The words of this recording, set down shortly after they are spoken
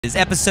Is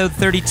episode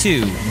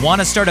 32. Want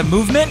to start a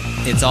movement?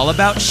 It's all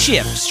about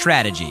shift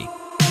strategy.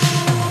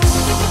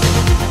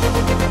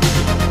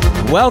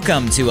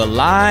 Welcome to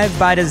Alive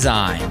by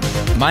Design.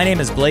 My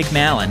name is Blake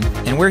Mallon,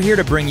 and we're here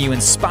to bring you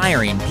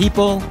inspiring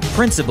people,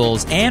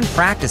 principles, and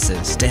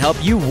practices to help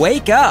you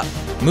wake up,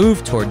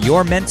 move toward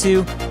your meant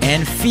to,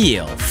 and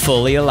feel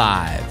fully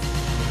alive.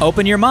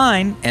 Open your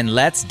mind and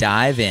let's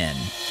dive in.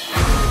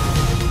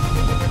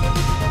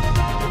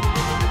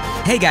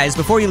 Hey guys,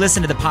 before you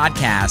listen to the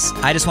podcast,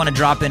 I just want to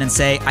drop in and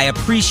say I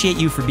appreciate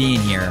you for being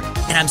here,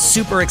 and I'm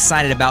super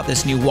excited about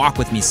this new Walk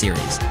With Me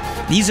series.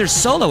 These are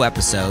solo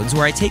episodes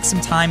where I take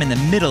some time in the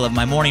middle of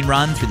my morning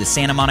run through the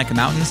Santa Monica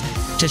Mountains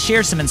to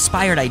share some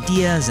inspired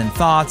ideas and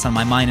thoughts on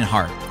my mind and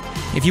heart.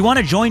 If you want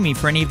to join me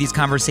for any of these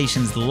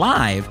conversations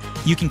live,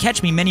 you can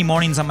catch me many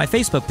mornings on my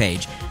Facebook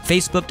page,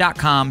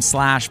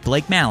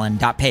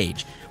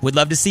 facebook.com/BlakeMallon.page. Would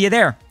love to see you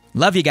there.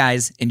 Love you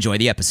guys. Enjoy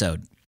the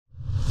episode.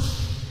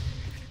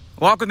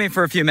 Walk with me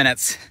for a few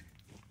minutes.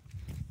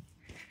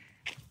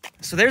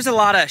 So there's a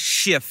lot of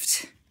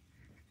shift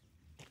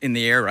in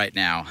the air right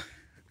now.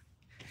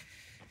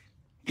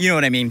 You know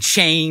what I mean?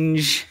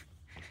 Change,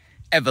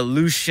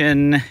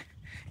 evolution,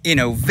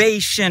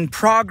 innovation,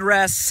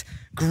 progress,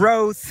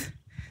 growth,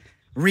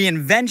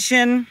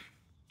 reinvention,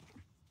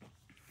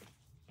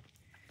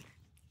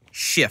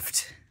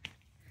 shift.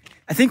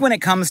 I think when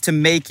it comes to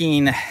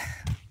making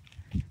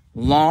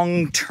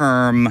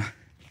long-term,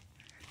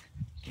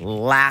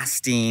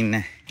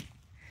 lasting,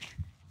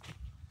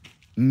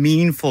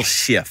 meaningful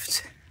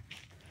shift,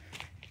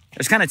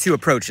 there's kind of two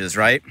approaches,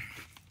 right?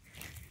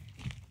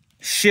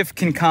 Shift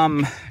can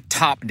come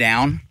top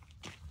down.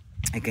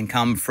 It can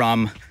come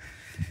from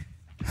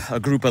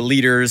a group of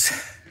leaders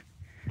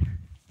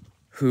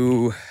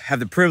who have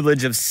the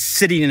privilege of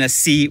sitting in a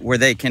seat where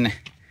they can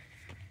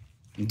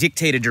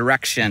dictate a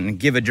direction,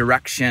 give a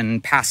direction,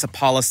 pass a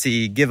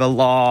policy, give a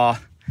law,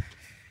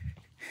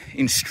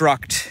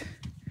 instruct.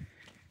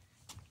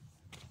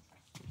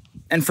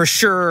 And for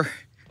sure,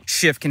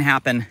 shift can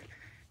happen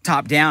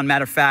top down.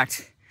 Matter of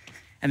fact,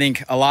 I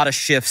think a lot of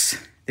shifts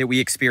that we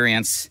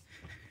experience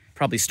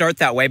probably start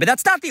that way, but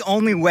that's not the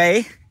only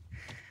way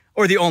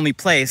or the only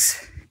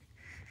place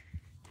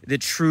the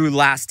true,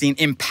 lasting,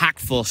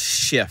 impactful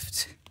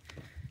shift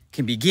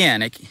can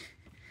begin.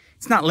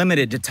 It's not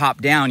limited to top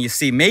down. You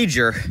see,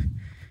 major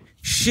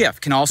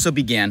shift can also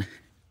begin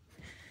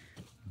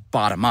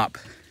bottom up,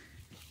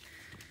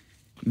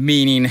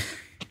 meaning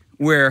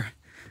where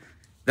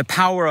the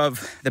power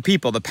of the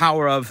people, the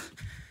power of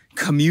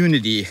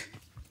community.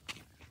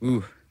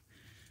 Ooh,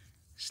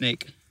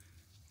 snake.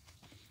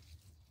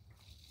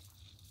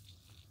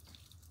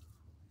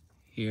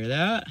 Hear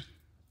that?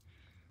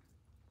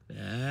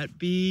 That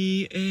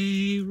be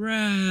a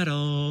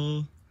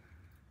rattle.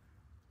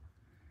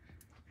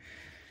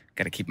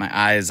 Got to keep my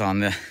eyes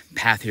on the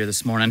path here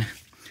this morning.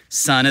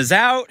 Sun is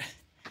out.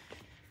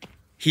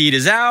 Heat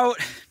is out.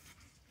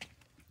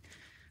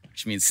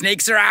 Which means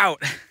snakes are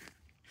out.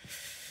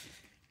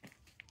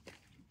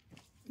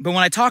 But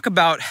when I talk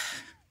about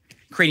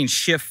creating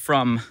shift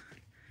from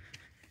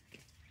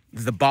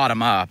the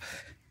bottom up,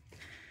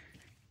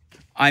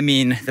 I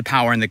mean the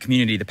power in the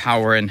community, the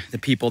power in the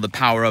people, the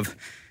power of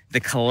the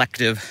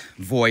collective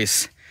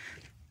voice,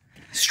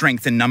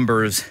 strength in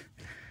numbers,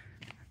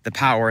 the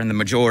power in the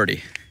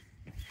majority.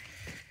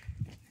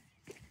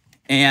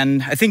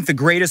 And I think the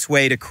greatest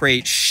way to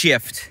create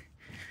shift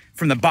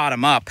from the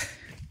bottom up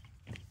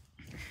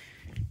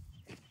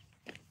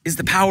is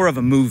the power of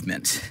a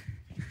movement.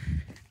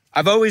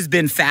 I've always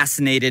been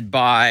fascinated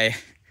by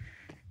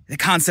the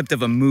concept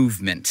of a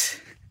movement.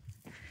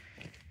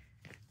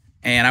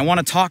 And I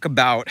want to talk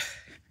about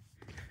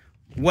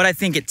what I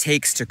think it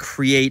takes to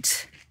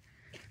create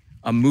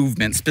a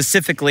movement,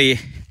 specifically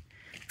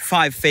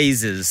 5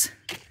 phases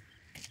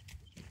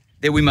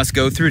that we must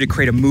go through to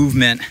create a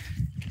movement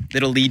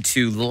that'll lead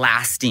to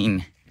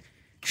lasting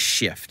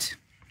shift.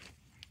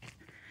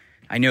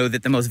 I know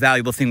that the most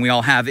valuable thing we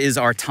all have is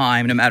our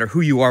time, no matter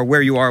who you are,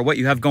 where you are, what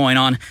you have going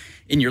on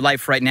in your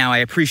life right now. I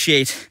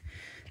appreciate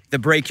the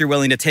break you're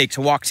willing to take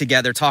to walk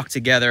together, talk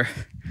together,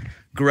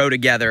 grow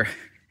together.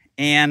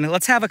 And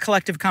let's have a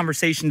collective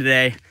conversation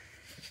today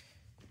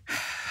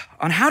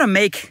on how to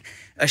make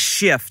a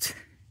shift,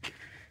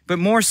 but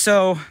more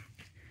so,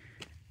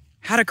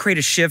 how to create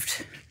a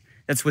shift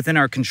that's within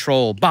our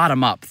control,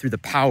 bottom up, through the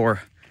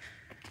power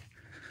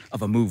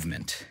of a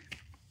movement.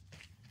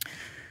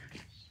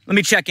 Let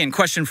me check in.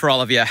 Question for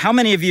all of you. How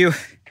many of you,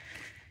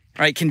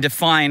 can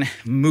define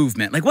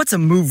movement? Like, what's a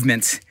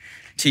movement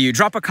to you?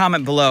 Drop a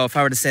comment below if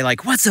I were to say,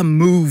 what's a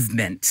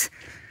movement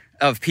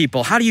of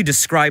people? How do you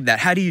describe that?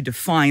 How do you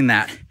define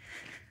that?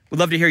 Would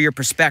love to hear your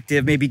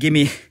perspective. Maybe give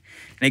me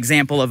an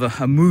example of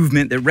a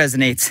movement that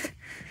resonates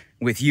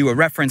with you, a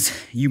reference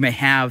you may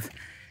have.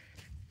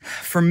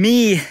 For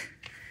me,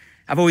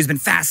 I've always been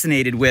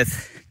fascinated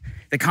with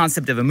the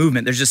concept of a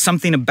movement. There's just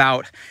something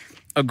about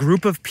a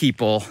group of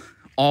people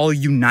all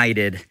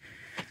united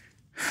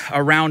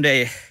around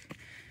a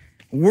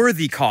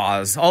worthy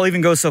cause. I'll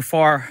even go so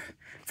far,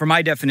 for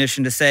my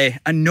definition, to say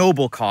a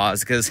noble cause,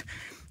 because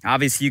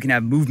Obviously, you can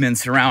have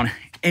movements around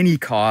any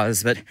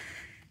cause, but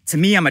to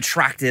me, I'm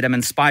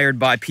inspired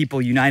by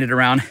people united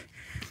around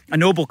a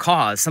noble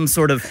cause, some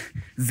sort of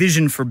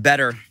vision for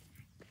better,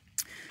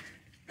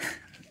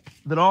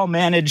 that all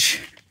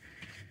manage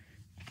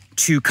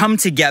to come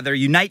together,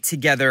 unite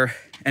together,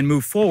 and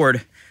move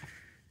forward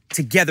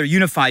together,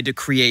 unified to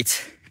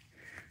create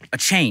a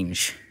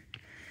change.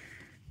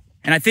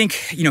 And I think,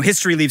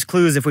 history leaves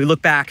clues. If we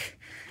look back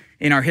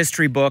in our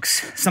history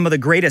books, some of the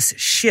greatest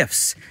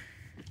shifts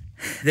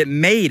that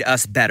made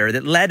us better,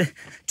 that led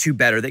to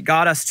better, that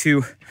got us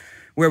to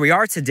where we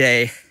are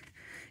today,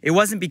 it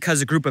wasn't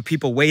because a group of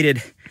people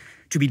waited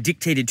to be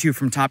dictated to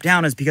from top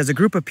down. It's because a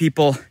group of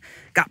people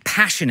got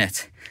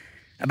passionate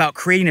about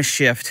creating a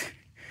shift,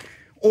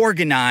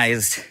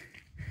 organized,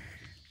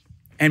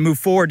 and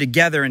moved forward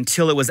together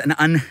until it was an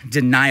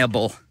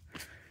undeniable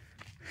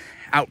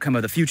outcome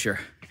of the future.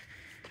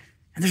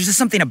 And there's just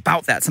something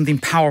about that, something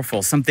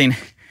powerful, something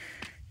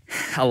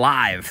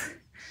alive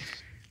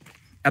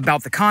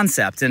about the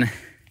concept. And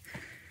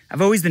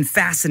I've always been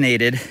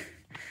fascinated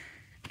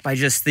by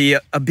just the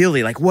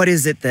ability, like what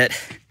is it that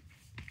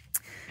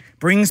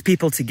brings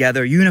people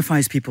together,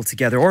 unifies people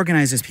together,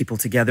 organizes people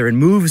together, and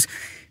moves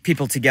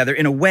people together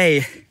in a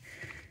way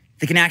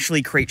that can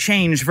actually create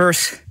change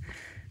versus,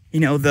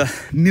 the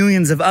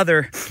millions of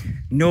other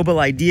noble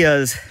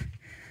ideas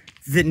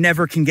that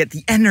never can get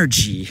the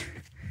energy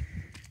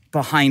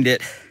behind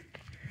it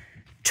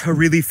to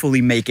really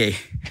fully make a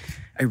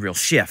real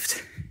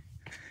shift.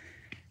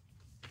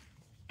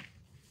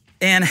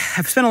 And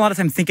I've spent a lot of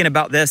time thinking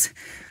about this.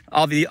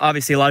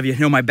 Obviously, a lot of you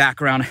know my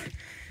background.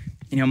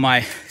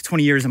 My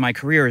 20 years of my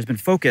career has been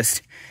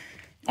focused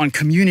on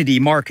community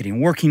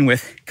marketing, working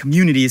with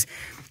communities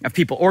of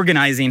people,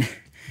 organizing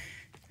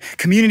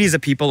communities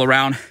of people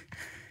around,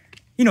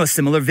 a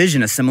similar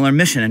vision, a similar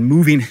mission, and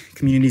moving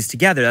communities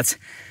together.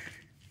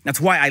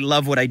 That's why I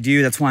love what I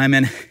do. That's why I'm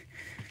in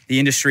the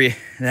industry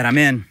that I'm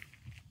in.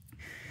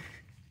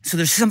 So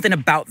there's something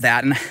about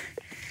that. And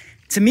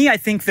to me, I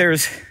think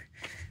there's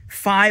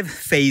 5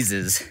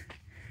 phases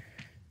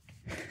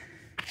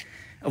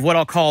of what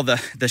I'll call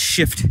the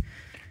shift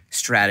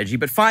strategy,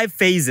 but 5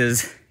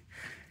 phases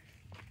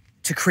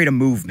to create a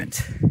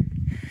movement.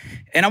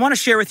 And I want to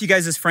share with you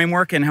guys this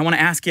framework, and I want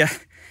to ask you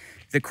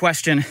the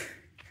question,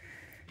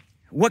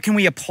 what can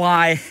we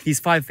apply these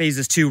 5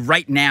 phases to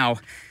right now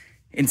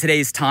in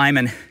today's time?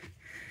 And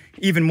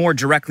even more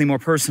directly, more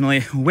personally,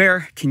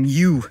 where can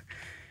you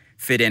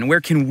fit in?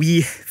 Where can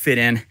we fit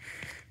in?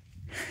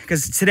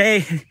 Because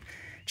today,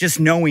 just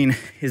knowing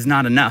is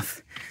not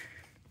enough.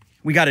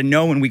 We got to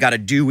know and we got to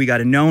do. We got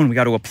to know and we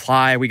got to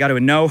apply. We got to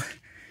know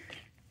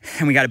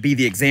and we got to be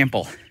the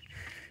example.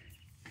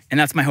 And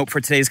that's my hope for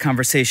today's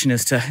conversation,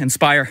 is to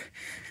inspire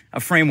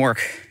a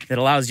framework that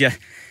allows you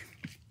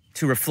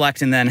to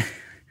reflect and then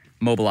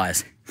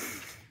mobilize.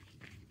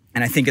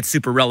 And I think it's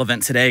super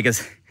relevant today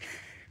because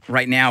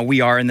right now we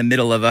are in the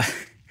middle of a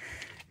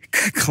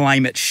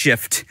climate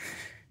shift.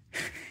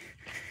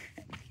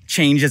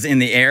 Change is in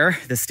the air.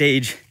 The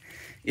stage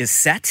is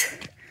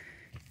set.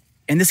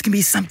 And this can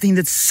be something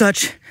that's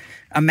such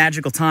a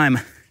magical time,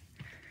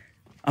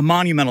 a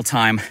monumental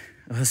time,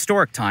 a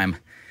historic time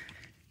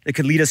that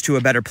could lead us to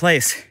a better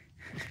place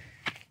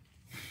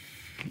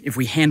if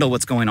we handle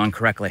what's going on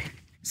correctly.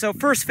 So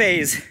first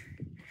phase,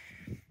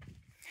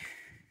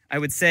 I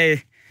would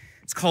say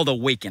it's called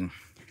awaken.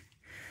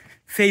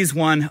 Phase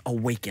 1,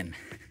 awaken.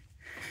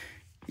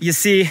 You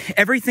see,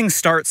 everything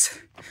starts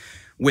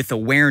with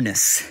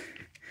awareness.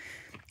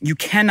 You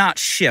cannot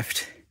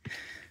shift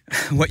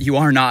what you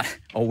are not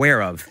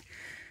aware of.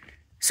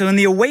 So in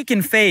the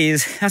awaken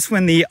phase, that's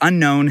when the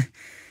unknown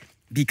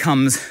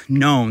becomes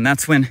known.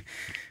 That's when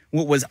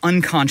what was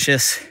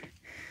unconscious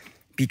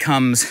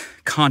becomes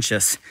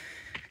conscious.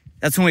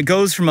 That's when it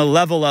goes from a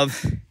level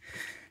of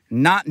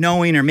not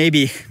knowing, or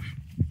maybe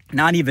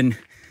not even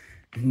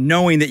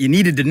knowing that you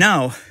needed to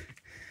know,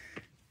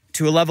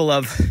 to a level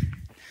of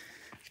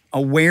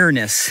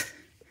awareness.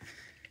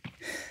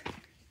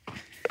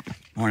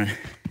 Morning.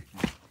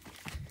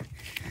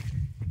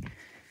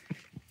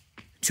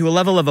 To a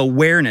level of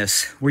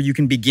awareness where you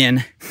can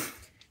begin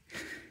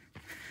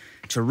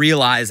to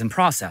realize and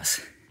process.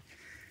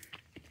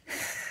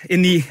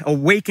 In the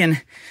awaken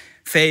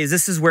phase,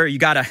 this is where you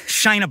gotta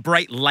shine a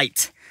bright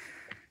light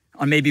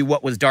on maybe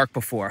what was dark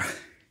before.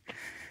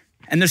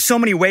 And there's so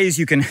many ways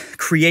you can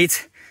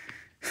create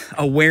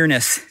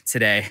awareness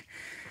today.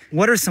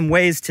 What are some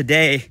ways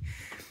today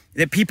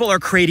that people are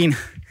creating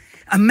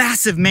a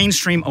massive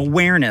mainstream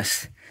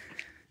awareness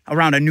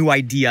around a new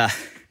idea,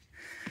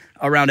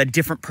 around a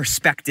different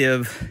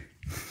perspective,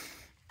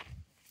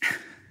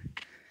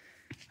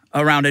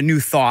 around a new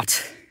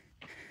thought?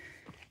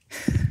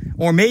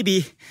 Or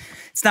maybe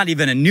it's not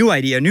even a new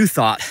idea, a new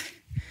thought,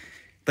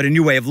 but a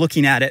new way of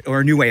looking at it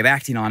or a new way of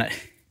acting on it.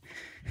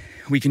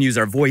 We can use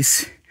our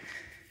voice.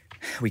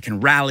 We can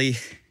rally.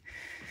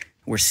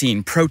 We're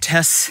seeing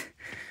protests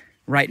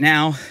right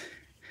now.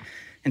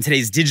 In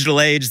today's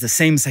digital age, the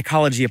same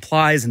psychology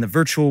applies in the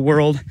virtual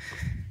world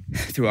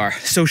through our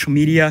social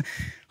media,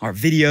 our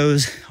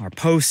videos, our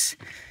posts.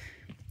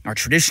 our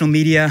traditional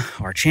media,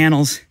 our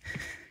channels,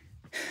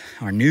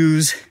 our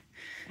news,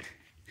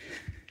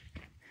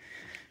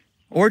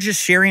 or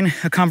just sharing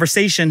a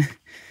conversation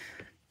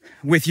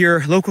with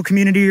your local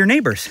community or your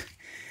neighbors.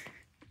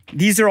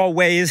 These are all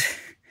ways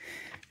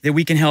that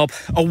we can help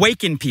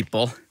awaken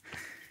people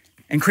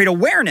and create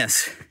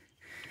awareness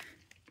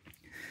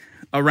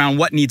around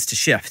what needs to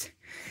shift.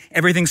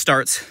 Everything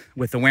starts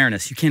with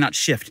awareness. You cannot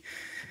shift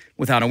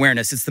without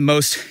awareness. It's the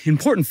most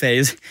important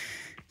phase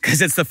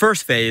because it's the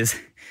first phase.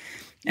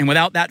 And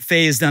without that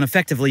phase done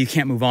effectively, you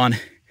can't move on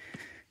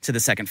to the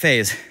second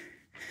phase.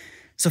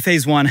 So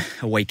phase one,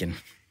 awaken.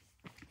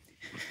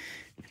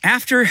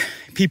 After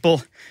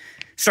people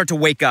start to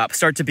wake up,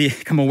 start to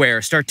become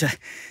aware, start to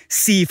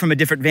see from a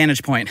different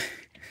vantage point,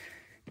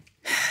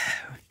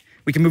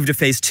 we can move to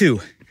phase two.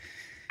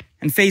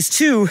 And phase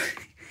two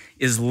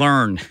is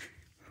learn.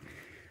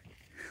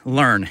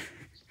 Learn.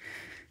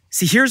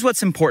 See, here's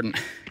what's important.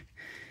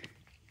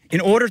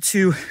 In order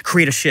to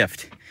create a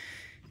shift,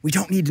 we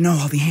don't need to know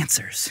all the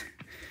answers.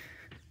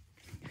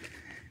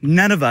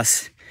 None of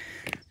us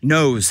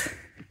knows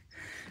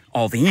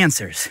all the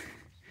answers.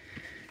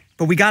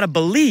 But we gotta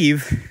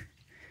believe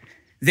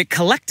that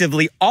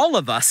collectively, all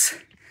of us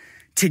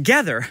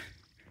together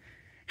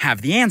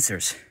have the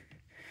answers.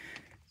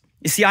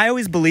 You see, I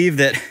always believe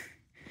that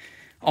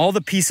all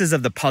the pieces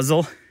of the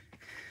puzzle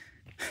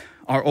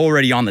are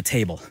already on the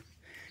table.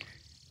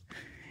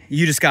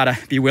 You just gotta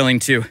be willing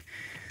to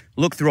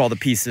look through all the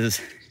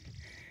pieces,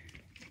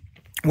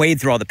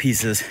 wade through all the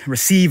pieces,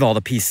 receive all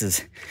the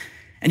pieces,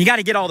 and you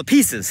gotta get all the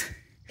pieces.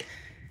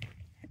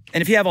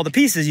 And if you have all the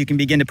pieces, you can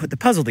begin to put the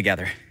puzzle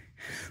together.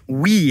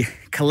 We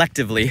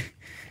collectively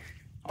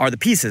are the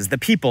pieces. The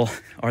people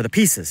are the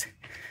pieces.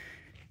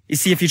 You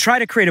see, if you try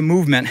to create a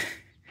movement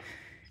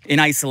in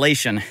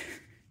isolation,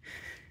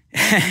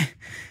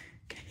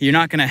 you're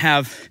not gonna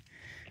have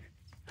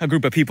a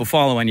group of people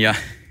following you.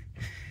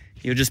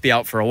 You'll just be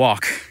out for a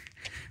walk,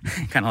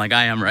 kind of like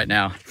I am right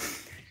now.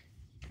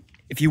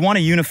 If you want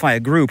to unify a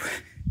group,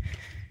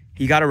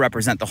 you got to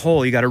represent the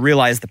whole. You got to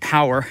realize the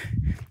power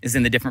is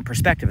in the different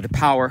perspective. The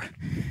power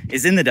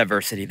is in the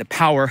diversity. The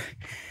power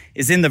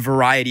is in the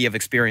variety of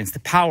experience. The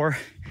power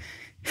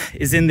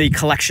is in the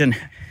collection,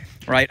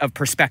 right, of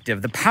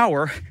perspective. The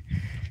power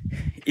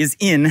is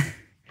in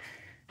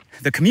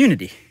the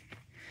community.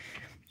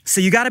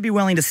 So you got to be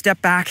willing to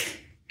step back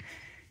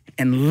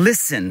and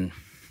listen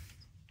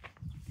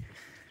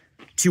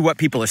to what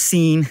people are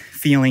seeing,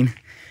 feeling,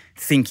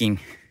 thinking.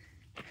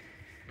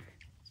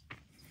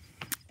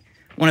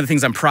 One of the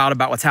things I'm proud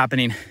about what's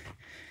happening,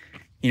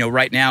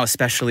 right now,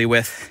 especially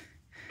with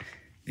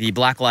the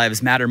Black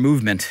Lives Matter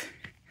movement,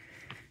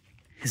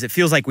 is it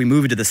feels like we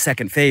move into the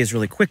second phase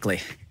really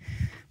quickly,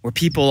 where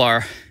people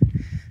are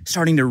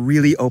starting to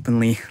really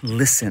openly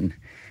listen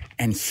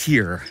and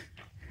hear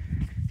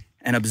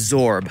and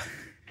absorb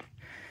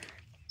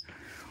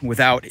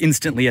without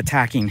instantly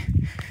attacking,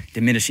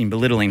 diminishing,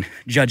 belittling,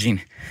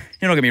 judging.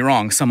 Don't get me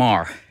wrong, some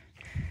are.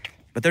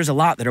 But there's a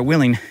lot that are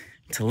willing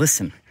to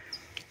listen.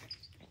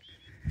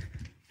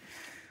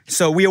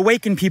 So we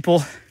awaken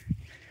people,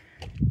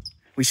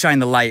 we shine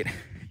the light,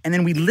 and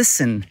then we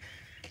listen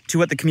to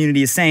what the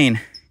community is saying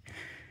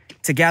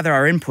to gather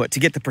our input, to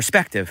get the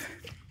perspective.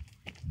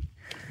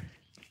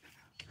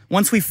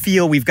 Once we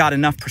feel we've got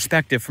enough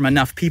perspective from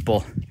enough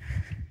people,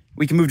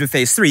 we can move to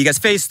phase three. You guys,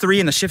 phase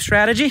three in the shift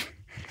strategy?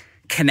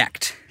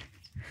 Connect.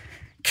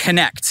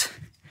 Connect.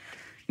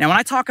 Now, when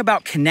I talk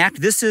about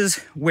connect, this is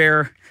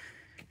where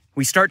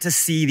we start to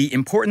see the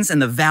importance and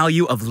the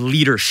value of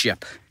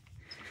leadership.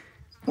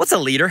 What's a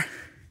leader?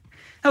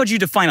 How would you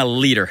define a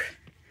leader?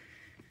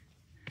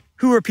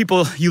 Who are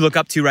people you look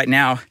up to right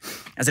now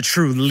as a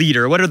true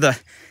leader? What are the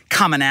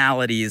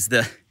commonalities,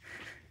 the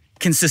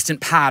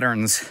consistent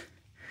patterns,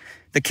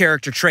 the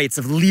character traits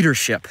of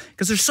leadership?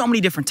 Because there's so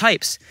many different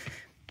types.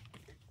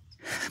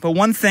 But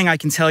one thing I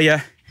can tell you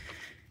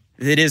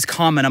that is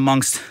common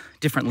amongst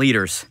different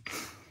leaders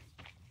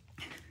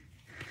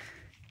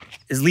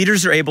is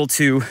leaders are able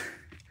to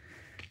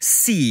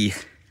see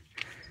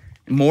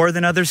more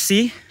than others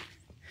see,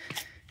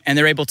 and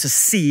they're able to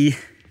see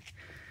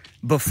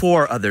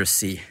before others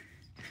see.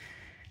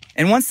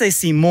 And once they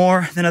see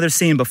more than others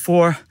see and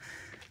before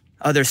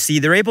others see,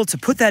 they're able to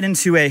put that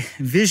into a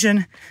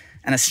vision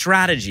and a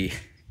strategy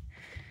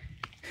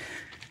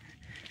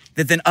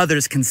that then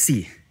others can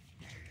see.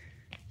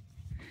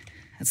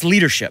 That's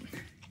leadership.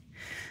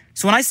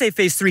 So when I say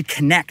phase three,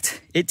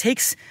 connect, it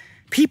takes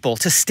people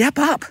to step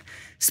up.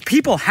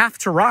 People have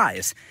to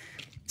rise.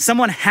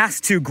 Someone has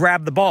to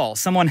grab the ball.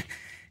 Someone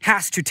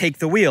has to take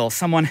the wheel.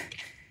 Someone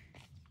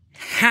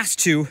has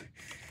to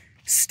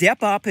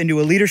step up into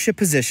a leadership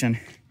position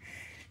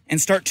and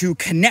start to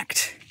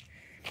connect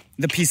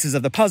the pieces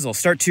of the puzzle,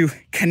 start to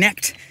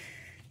connect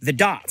the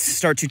dots,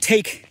 start to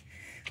take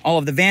all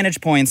of the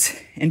vantage points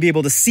and be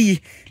able to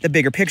see the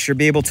bigger picture,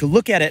 be able to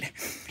look at it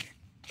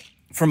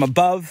from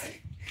above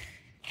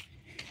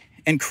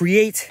and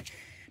create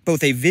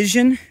both a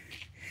vision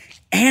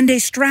and a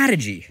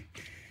strategy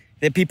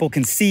that people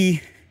can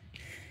see,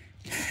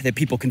 that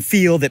people can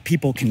feel, that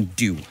people can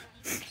do.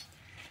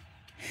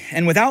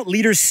 And without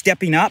leaders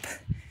stepping up,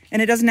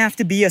 and it doesn't have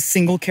to be a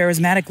single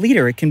charismatic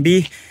leader. It can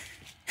be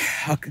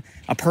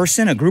a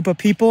person, a group of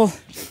people,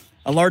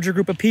 a larger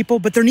group of people,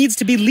 but there needs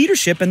to be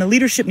leadership, and the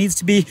leadership needs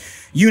to be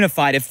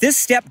unified. If this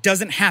step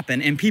doesn't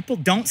happen and people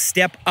don't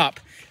step up,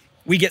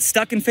 we get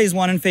stuck in phase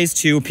 1 and phase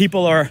 2.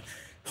 People are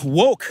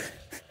woke,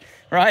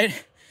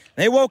 right?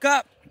 They woke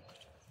up.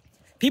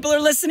 People are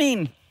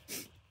listening.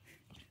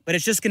 But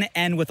it's just going to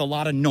end with a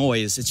lot of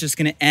noise. It's just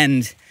going to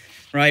end,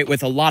 right,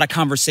 with a lot of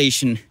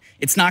conversation.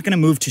 It's not going to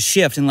move to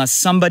shift unless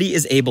somebody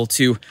is able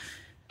to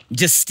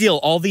distill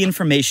all the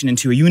information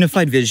into a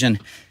unified vision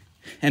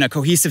and a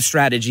cohesive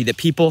strategy that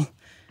people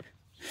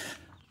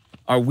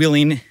are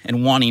willing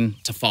and wanting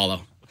to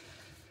follow.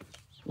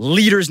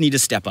 Leaders need to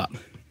step up.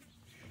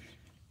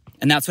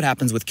 And that's what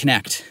happens with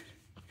Connect.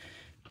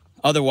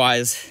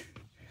 Otherwise,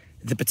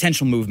 the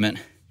potential movement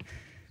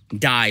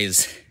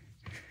dies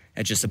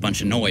at just a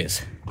bunch of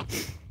noise.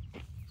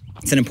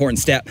 It's an important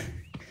step.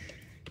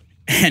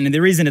 And the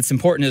reason it's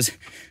important is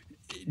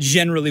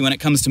generally when it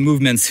comes to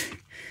movements,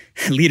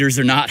 leaders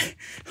are not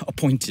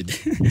appointed.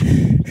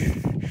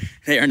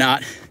 They are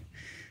not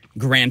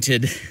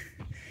granted.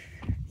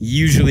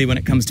 Usually when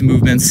it comes to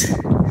movements,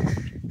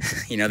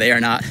 they are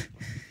not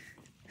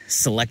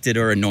selected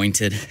or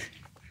anointed.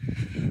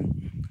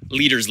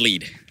 Leaders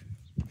lead.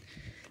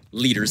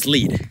 Leaders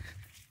lead.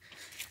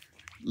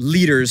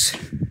 Leaders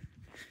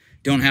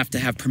don't have to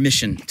have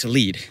permission to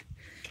lead.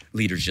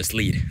 Leaders just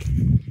lead.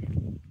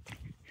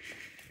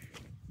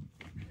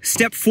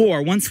 Step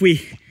 4, once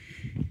we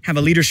have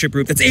a leadership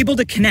group that's able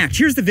to connect,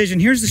 here's the vision,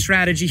 here's the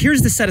strategy,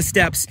 here's the set of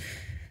steps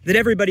that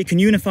everybody can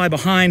unify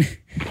behind.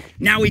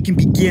 Now we can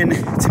begin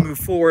to move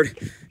forward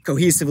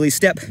cohesively.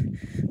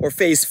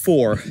 Phase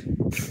 4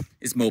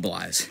 is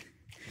mobilize.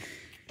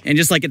 And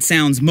just like it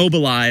sounds,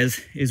 mobilize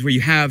is where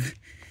you have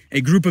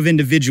a group of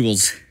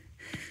individuals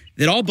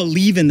that all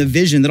believe in the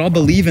vision, that all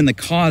believe in the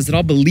cause, that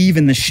all believe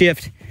in the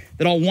shift,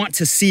 that all want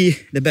to see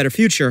the better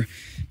future,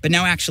 but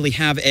now actually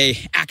have a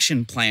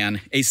action plan,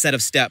 a set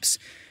of steps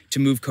to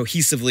move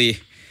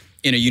cohesively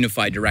in a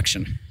unified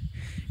direction.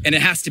 And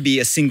it has to be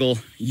a single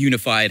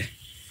unified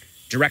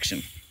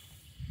direction.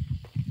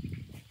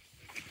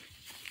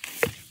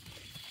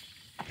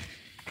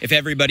 If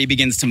everybody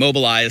begins to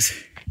mobilize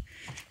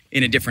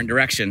in a different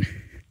direction,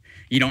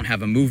 you don't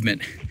have a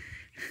movement.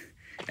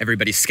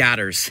 Everybody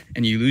scatters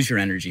and you lose your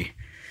energy.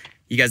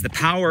 You guys, the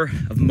power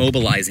of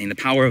mobilizing, the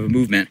power of a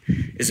movement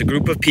is a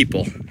group of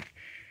people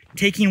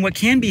taking what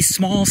can be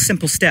small,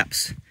 simple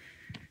steps,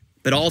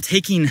 but all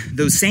taking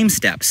those same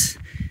steps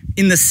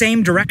in the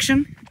same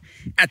direction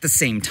at the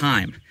same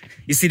time.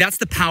 You see, that's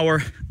the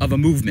power of a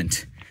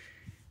movement.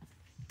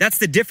 That's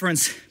the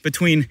difference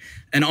between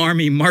an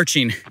army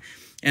marching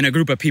and a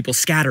group of people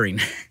scattering,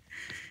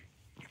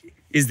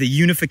 is the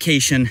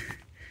unification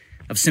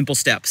of simple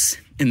steps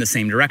in the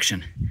same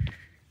direction,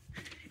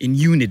 in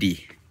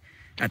unity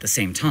at the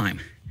same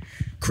time,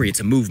 creates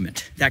a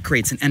movement. That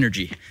creates an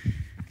energy.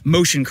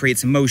 Motion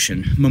creates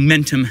emotion.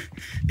 Momentum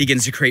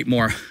begins to create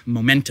more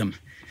momentum.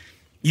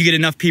 You get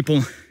enough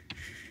people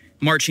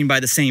marching by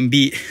the same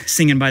beat,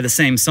 singing by the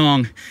same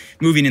song,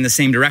 moving in the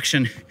same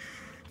direction,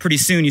 pretty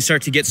soon you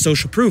start to get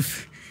social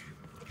proof.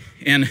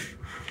 And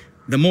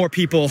the more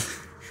people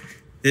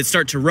that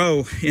start to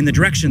row in the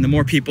direction, the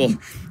more people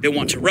that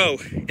want to row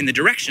in the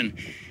direction.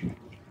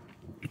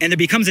 And there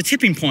becomes a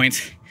tipping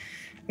point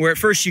where at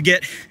first you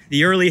get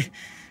the early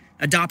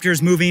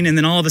adopters moving, and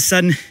then all of a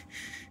sudden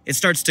it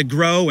starts to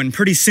grow, and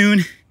pretty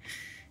soon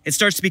it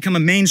starts to become a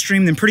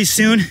mainstream, then pretty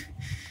soon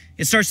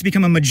it starts to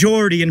become a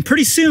majority, and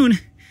pretty soon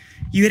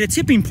you hit a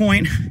tipping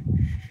point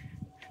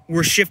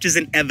where shift is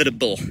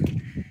inevitable.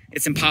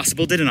 It's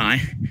impossible to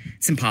deny.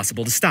 It's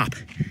impossible to stop.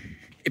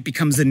 It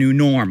becomes the new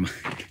norm,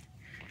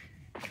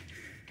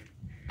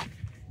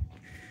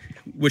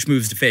 which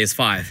moves to phase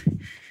 5,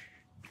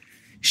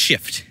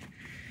 shift.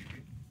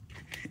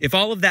 If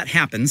all of that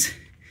happens,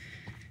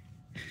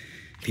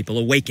 people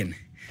awaken.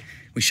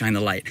 We shine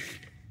the light.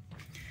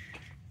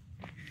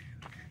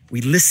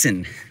 We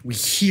listen. We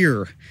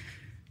hear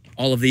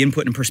all of the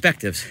input and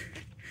perspectives.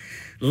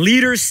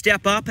 Leaders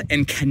step up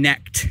and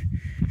connect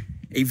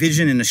a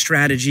vision and a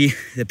strategy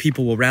that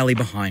people will rally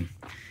behind.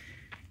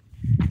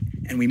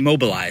 And we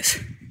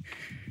mobilize,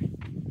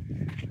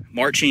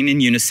 marching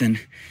in unison,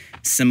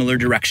 similar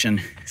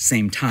direction,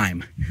 same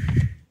time,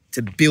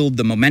 to build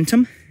the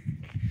momentum.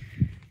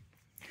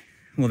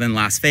 Well, then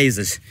last phase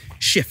is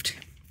shift.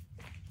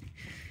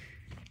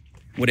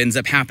 What ends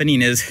up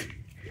happening is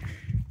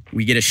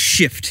we get a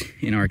shift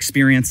in our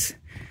experience,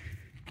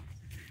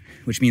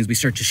 which means we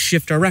start to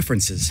shift our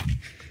references,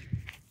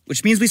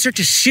 which means we start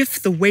to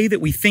shift the way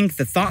that we think,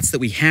 the thoughts that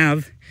we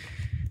have.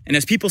 And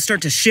as people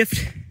start to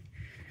shift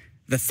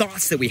the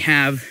thoughts that we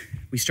have,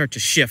 we start to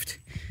shift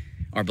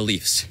our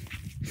beliefs.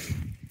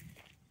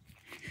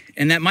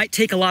 And that might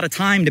take a lot of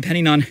time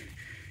depending on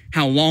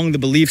how long the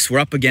beliefs we're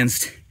up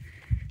against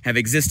have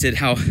existed,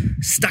 how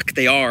stuck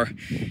they are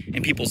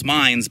in people's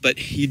minds,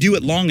 but you do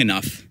it long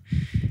enough,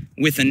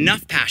 with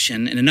enough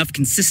passion and enough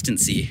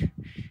consistency,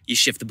 you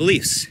shift the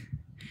beliefs.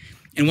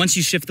 And once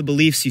you shift the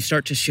beliefs, you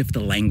start to shift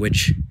the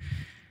language.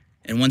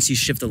 And once you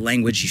shift the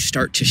language, you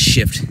start to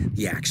shift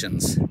the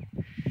actions.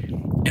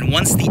 And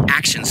once the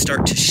actions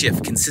start to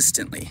shift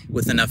consistently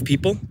with enough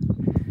people,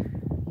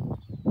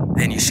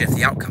 then you shift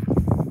the outcome.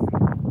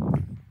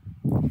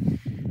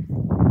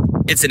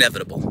 It's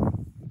inevitable.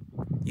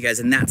 You guys,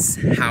 and that's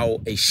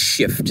how a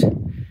shift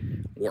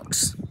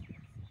works.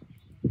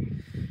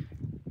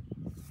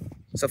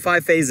 So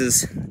 5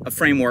 phases, a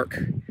framework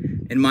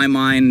in my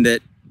mind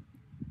that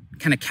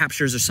kind of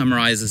captures or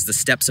summarizes the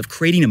steps of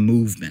creating a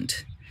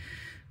movement.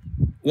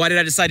 Why did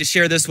I decide to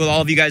share this with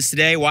all of you guys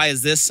today? Why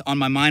is this on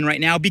my mind right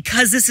now?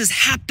 Because this is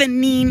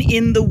happening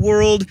in the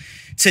world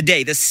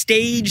today. The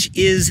stage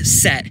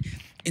is set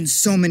in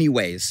so many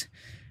ways,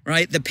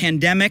 right? The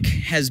pandemic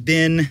has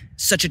been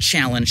such a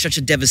challenge, such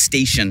a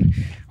devastation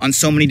on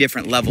so many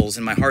different levels.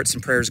 And my hearts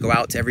and prayers go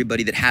out to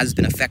everybody that has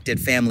been affected,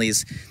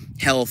 families,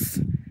 health,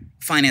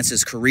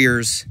 finances,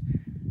 careers.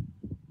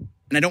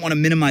 And I don't want to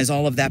minimize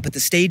all of that, but the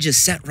stage is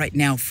set right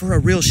now for a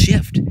real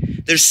shift.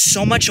 There's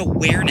so much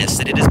awareness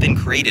that it has been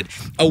created.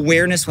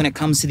 Awareness when it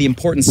comes to the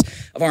importance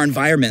of our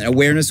environment.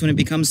 Awareness when it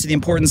becomes to the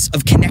importance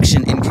of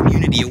connection and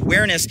community.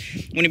 Awareness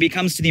when it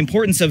becomes to the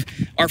importance of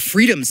our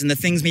freedoms and the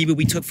things maybe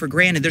we took for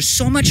granted. There's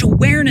so much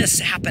awareness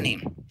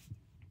happening.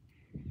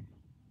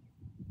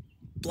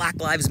 Black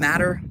Lives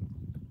Matter,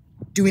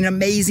 doing an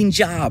amazing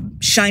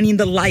job, shining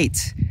the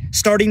light,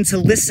 starting to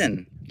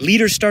listen.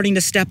 Leaders starting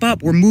to step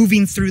up. We're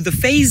moving through the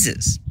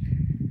phases.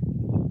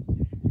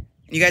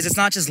 You guys, it's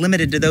not just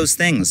limited to those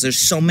things. There's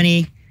so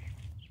many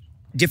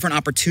different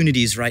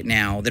opportunities right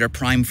now that are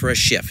primed for a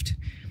shift.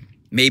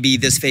 Maybe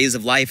this phase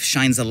of life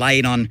shines a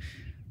light on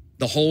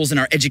the holes in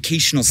our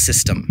educational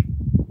system,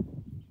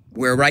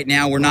 where right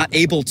now we're not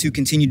able to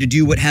continue to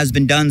do what has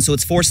been done, so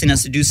it's forcing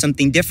us to do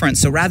something different.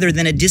 So rather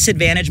than a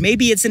disadvantage,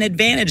 maybe it's an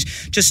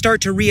advantage to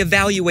start to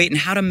reevaluate and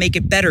how to make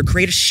it better,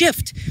 create a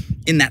shift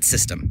in that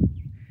system.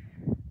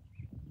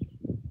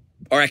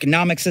 Our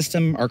economic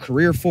system, our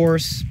career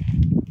force,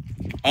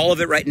 all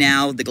of it right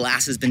now, the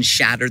glass has been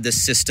shattered, the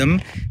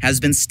system has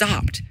been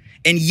stopped.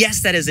 And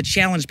yes, that is a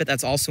challenge, but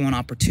that's also an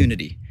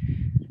opportunity.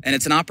 And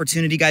it's an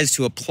opportunity, guys,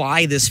 to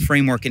apply this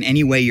framework in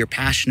any way you're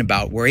passionate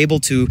about. We're able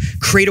to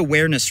create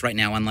awareness right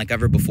now unlike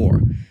ever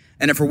before.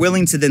 And if we're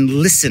willing to then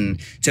listen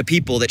to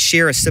people that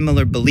share a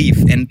similar belief,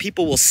 and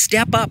people will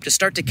step up to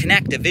start to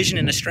connect a vision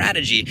and a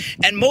strategy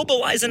and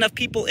mobilize enough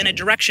people in a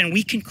direction,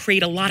 we can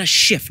create a lot of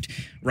shift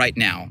right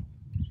now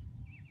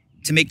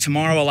to make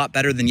tomorrow a lot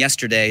better than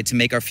yesterday, to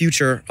make our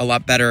future a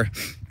lot better,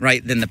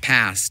 right, than the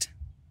past,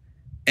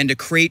 and to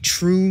create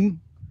true,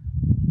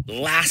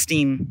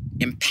 lasting,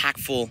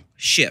 impactful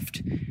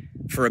shift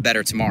for a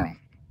better tomorrow.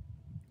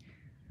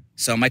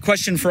 So my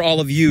question for all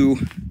of you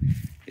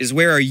is,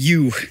 where are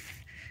you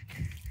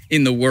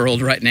in the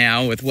world right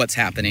now with what's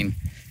happening?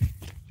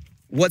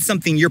 What's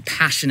something you're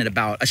passionate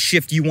about, a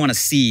shift you want to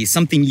see,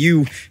 something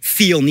you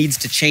feel needs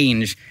to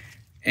change?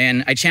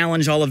 And I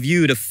challenge all of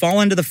you to fall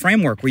into the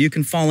framework where you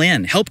can fall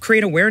in. Help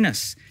create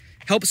awareness.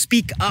 Help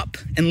speak up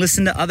and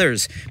listen to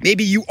others.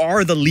 Maybe you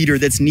are the leader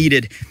that's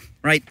needed,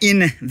 right,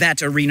 in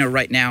that arena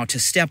right now to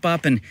step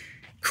up and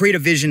create a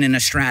vision and a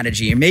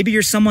strategy. And maybe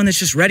you're someone that's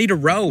just ready to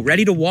row,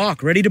 ready to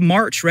walk, ready to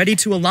march, ready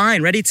to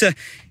align, ready to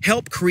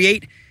help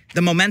create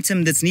the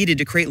momentum that's needed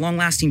to create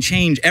long-lasting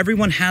change.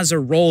 Everyone has a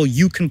role.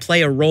 You can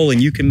play a role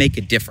and you can make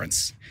a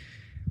difference.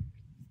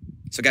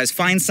 So guys,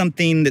 find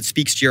something that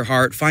speaks to your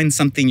heart. Find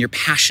something you're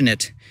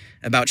passionate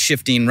about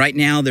shifting. Right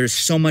now, there's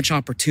so much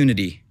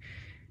opportunity.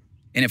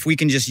 And if we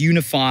can just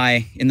unify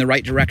in the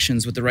right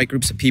directions with the right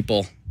groups of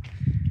people,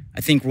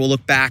 I think we'll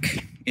look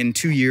back in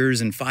 2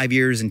 years and 5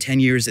 years and 10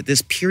 years at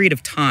this period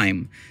of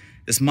time,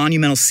 this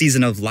monumental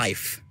season of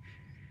life,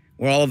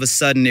 where all of a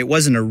sudden it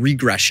wasn't a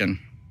regression,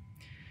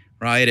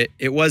 right?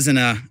 It wasn't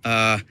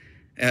a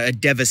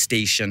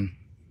devastation.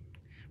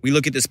 We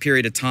look at this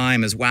period of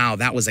time as, wow,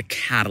 that was a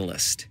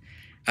catalyst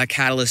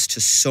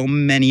to so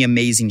many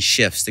amazing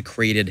shifts that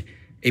created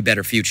a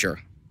better future.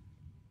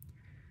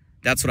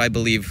 That's what I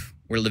believe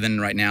we're living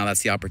in right now.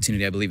 That's the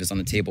opportunity I believe is on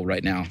the table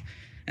right now.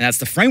 And that's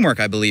the framework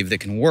I believe that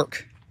can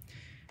work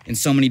in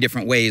so many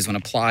different ways when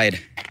applied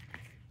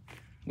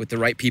with the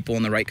right people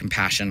and the right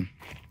compassion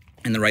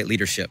and the right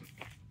leadership.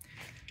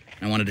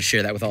 And I wanted to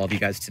share that with all of you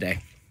guys today.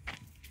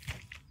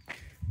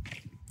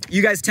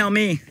 You guys tell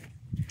me,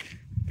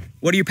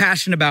 what are you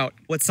passionate about?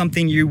 What's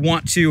something you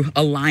want to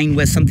align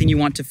with, something you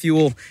want to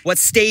fuel? What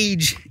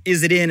stage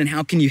is it in and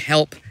how can you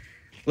help?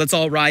 Let's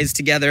all rise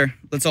together.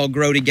 Let's all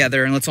grow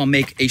together and let's all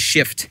make a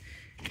shift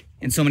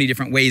in so many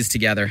different ways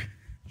together.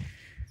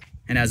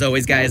 And as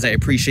always, guys, I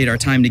appreciate our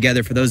time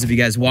together. For those of you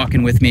guys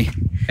walking with me,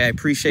 I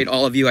appreciate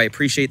all of you. I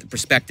appreciate the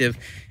perspective.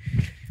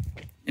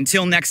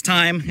 Until next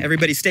time,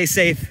 everybody stay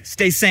safe,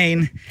 stay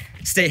sane,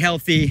 stay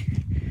healthy.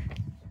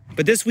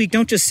 But this week,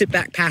 don't just sit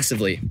back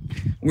passively.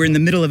 We're in the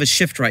middle of a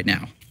shift right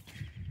now.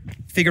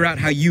 Figure out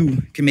how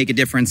you can make a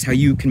difference, how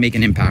you can make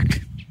an impact.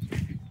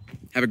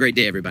 Have a great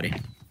day, everybody.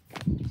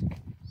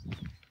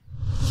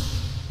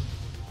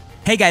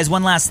 Hey guys,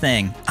 one last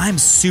thing. I'm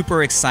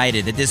super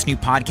excited that this new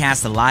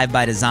podcast, Alive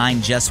by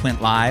Design, just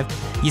went live.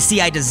 You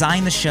see, I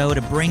designed the show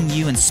to bring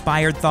you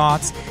inspired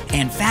thoughts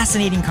and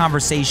fascinating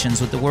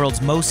conversations with the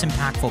world's most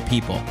impactful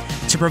people,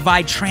 to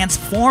provide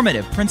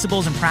transformative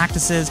principles and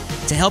practices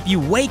to help you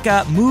wake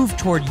up, move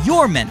toward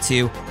your meant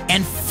to,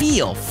 and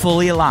feel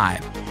fully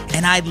alive.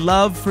 And I'd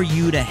love for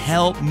you to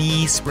help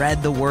me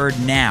spread the word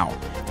now.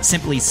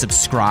 Simply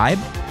subscribe,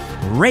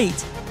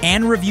 rate,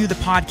 and review the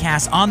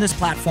podcast on this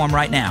platform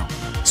right now.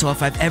 So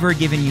if I've ever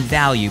given you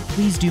value,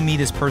 please do me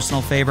this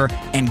personal favor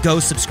and go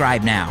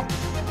subscribe now.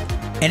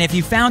 And if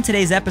you found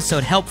today's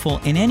episode helpful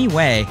in any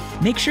way,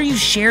 make sure you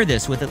share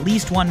this with at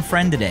least one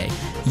friend today.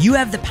 You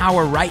have the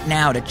power right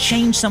now to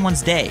change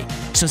someone's day.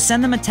 So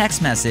send them a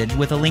text message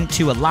with a link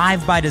to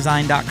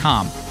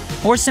alivebydesign.com,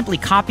 or simply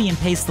copy and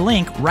paste the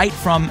link right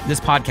from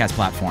this podcast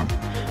platform.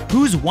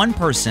 Who's one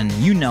person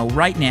you know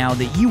right now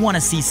that you want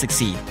to see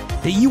succeed,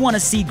 that you want to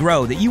see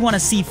grow, that you want to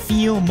see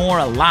feel more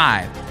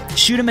alive?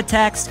 Shoot them a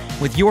text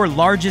with your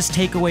largest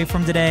takeaway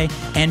from today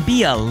and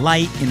be a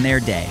light in their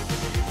day.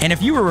 And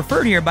if you were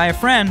referred here by a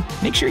friend,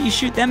 make sure you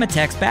shoot them a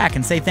text back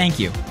and say thank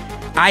you.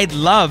 I'd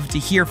love to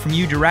hear from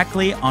you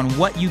directly on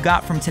what you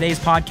got from today's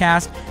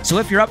podcast. So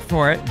if you're up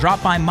for it,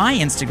 drop by my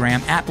Instagram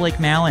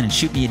 @BlakeMallon and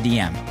shoot me a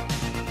DM.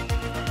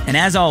 And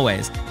as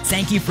always,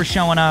 thank you for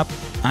showing up.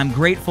 I'm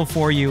grateful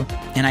for you,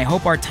 and I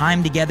hope our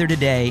time together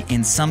today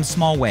in some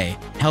small way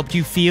helped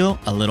you feel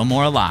a little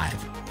more alive.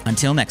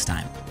 Until next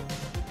time.